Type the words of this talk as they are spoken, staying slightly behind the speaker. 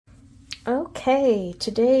Okay,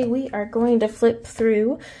 today we are going to flip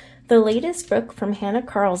through the latest book from Hanna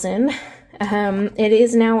Karlzon. It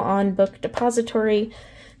is now on Book Depository.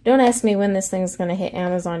 Don't ask me when this thing's going to hit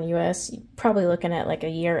Amazon US. You're probably looking at like a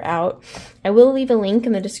year out. I will leave a link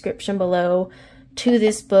in the description below to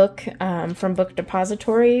this book from Book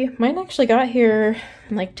Depository. Mine actually got here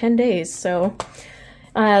in like 10 days, so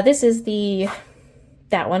this is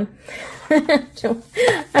that one.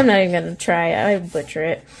 I'm not even going to try. I butcher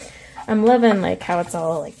it. I'm loving like how it's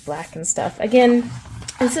all like black and stuff. Again,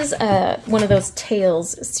 this is one of those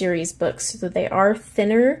Tales series books, so they are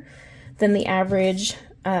thinner than the average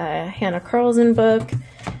Hanna Karlzon book,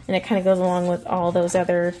 and it kind of goes along with all those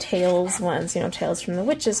other Tales ones, you know, Tales from the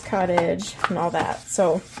Witch's Cottage and all that.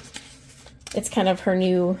 So it's kind of her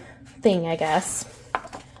new thing, I guess.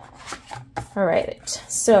 All right,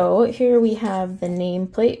 so here we have the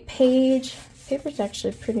nameplate page. Paper's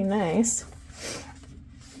actually pretty nice.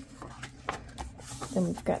 Then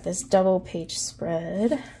we've got this double page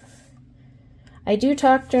spread. I do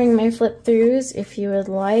talk during my flip throughs. If you would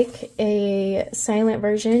like a silent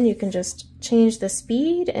version, you can just change the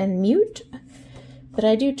speed and mute. But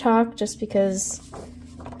I do talk just because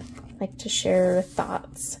I like to share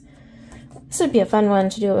thoughts. This would be a fun one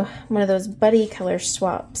to do, one of those buddy color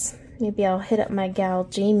swaps. Maybe I'll hit up my gal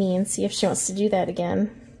Jamie and see if she wants to do that again.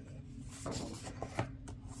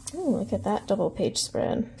 Oh, look at that double page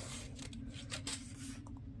spread.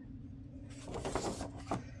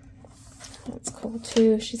 That's cool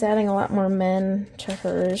too. She's adding a lot more men to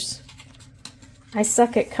hers. I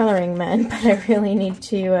suck at coloring men, but I really need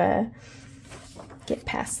to get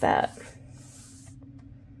past that.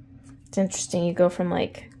 It's interesting. You go from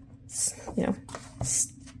like, you know,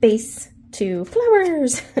 space to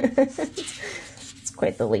flowers. It's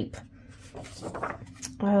quite the leap.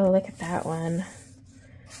 Oh, look at that one.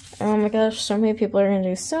 Oh my gosh, so many people are going to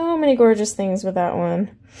do so many gorgeous things with that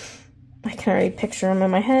one. I can already picture them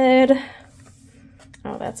in my head.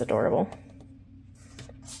 Oh, that's adorable.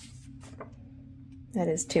 That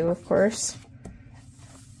is too, of course.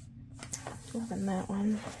 Loving that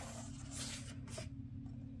one.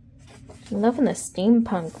 I'm loving the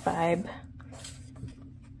steampunk vibe.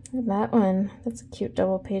 Look at that one. That's a cute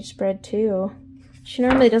double page spread too. She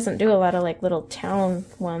normally doesn't do a lot of like little town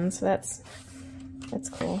ones, so that's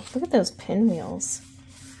cool. Look at those pinwheels.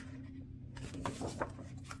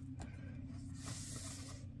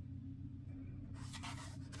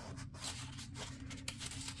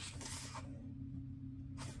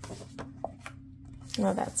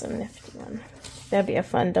 Oh, that's a nifty one. That'd be a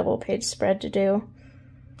fun double page spread to do.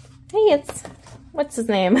 Hey, it's, what's his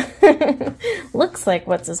name? Looks like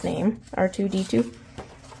what's his name, R2-D2,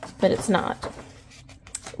 but it's not.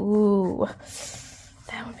 Ooh,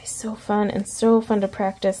 that would be so fun, and so fun to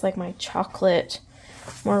practice like my chocolate,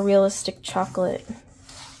 more realistic chocolate.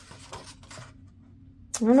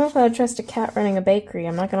 I don't know if I would trust a cat running a bakery,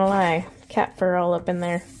 I'm not gonna lie. Cat fur all up in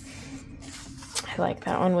there. I like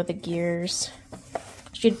that one with the gears.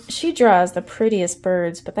 She draws the prettiest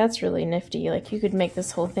birds, but that's really nifty. Like, you could make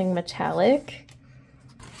this whole thing metallic.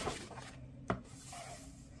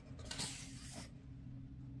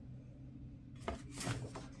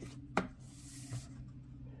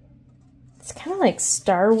 It's kind of like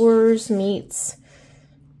Star Wars meets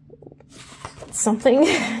something.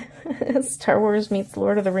 Star Wars meets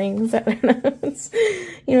Lord of the Rings. I don't know.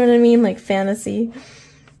 You know what I mean? Like fantasy.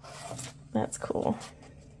 That's cool.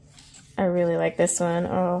 I really like this one.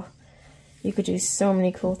 Oh, you could do so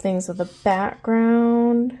many cool things with the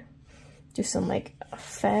background. Do some like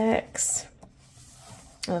effects.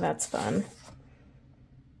 Oh, that's fun.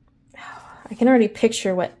 I can already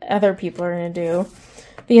picture what other people are going to do.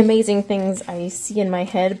 The amazing things I see in my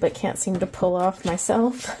head but can't seem to pull off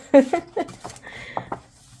myself. I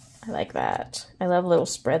like that. I love little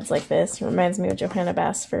spreads like this. It reminds me of Johanna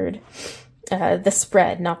Basford. The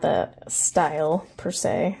spread, not the style per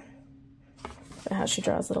se. How she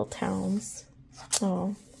draws little towns.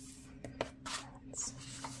 Oh.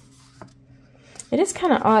 It is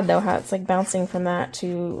kind of odd though how it's like bouncing from that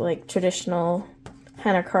to like traditional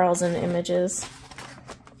Hanna Karlzon images.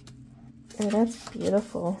 Oh, that's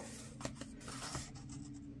beautiful.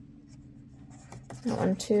 That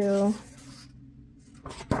one too.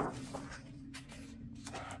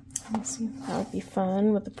 Let's see, that would be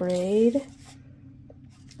fun with the braid.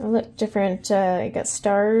 Oh, look, different, I got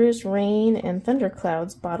stars, rain, and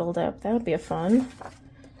thunderclouds bottled up. That would be a fun.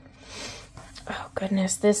 Oh,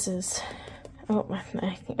 goodness, this is, oh,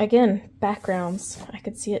 again, backgrounds. I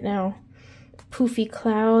could see it now. Poofy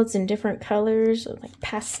clouds in different colors, like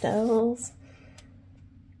pastels.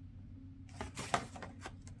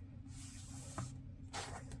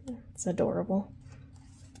 It's adorable.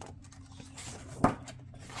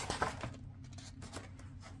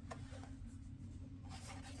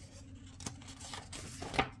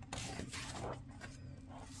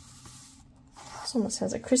 This almost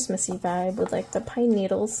has a Christmassy vibe with like the pine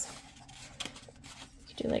needles.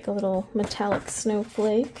 You could do like a little metallic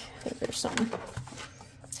snowflake. I think there's some.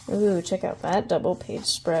 Ooh, check out that double page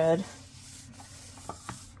spread.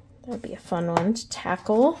 That would be a fun one to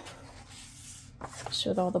tackle. Just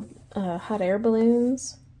with all the hot air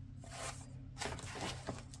balloons.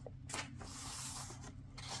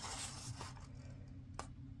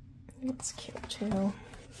 That's cute too.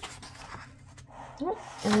 Oh,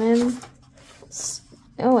 and then,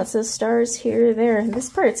 oh, it says stars here, there. This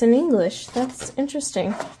part's in English. That's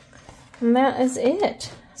interesting. And that is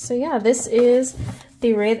it. So yeah, this is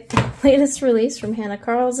the latest release from Hanna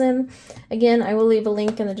Karlzon. Again, I will leave a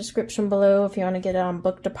link in the description below if you want to get it on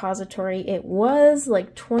Book Depository. It was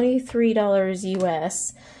like $23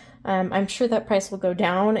 US. I'm sure that price will go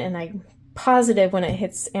down, and I'm positive when it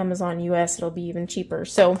hits Amazon US it'll be even cheaper.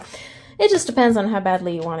 So it just depends on how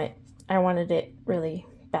badly you want it. I wanted it really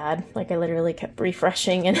bad. Like I literally kept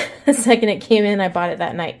refreshing, and the second it came in, I bought it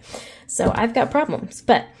that night. So I've got problems,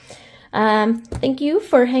 but thank you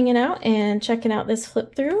for hanging out and checking out this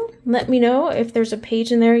flip through. Let me know if there's a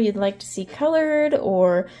page in there you'd like to see colored,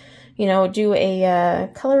 or, you know, do a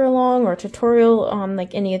color along or tutorial on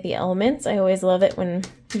like any of the elements. I always love it when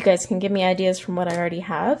you guys can give me ideas from what I already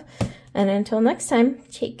have. And until next time,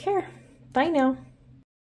 take care. Bye now.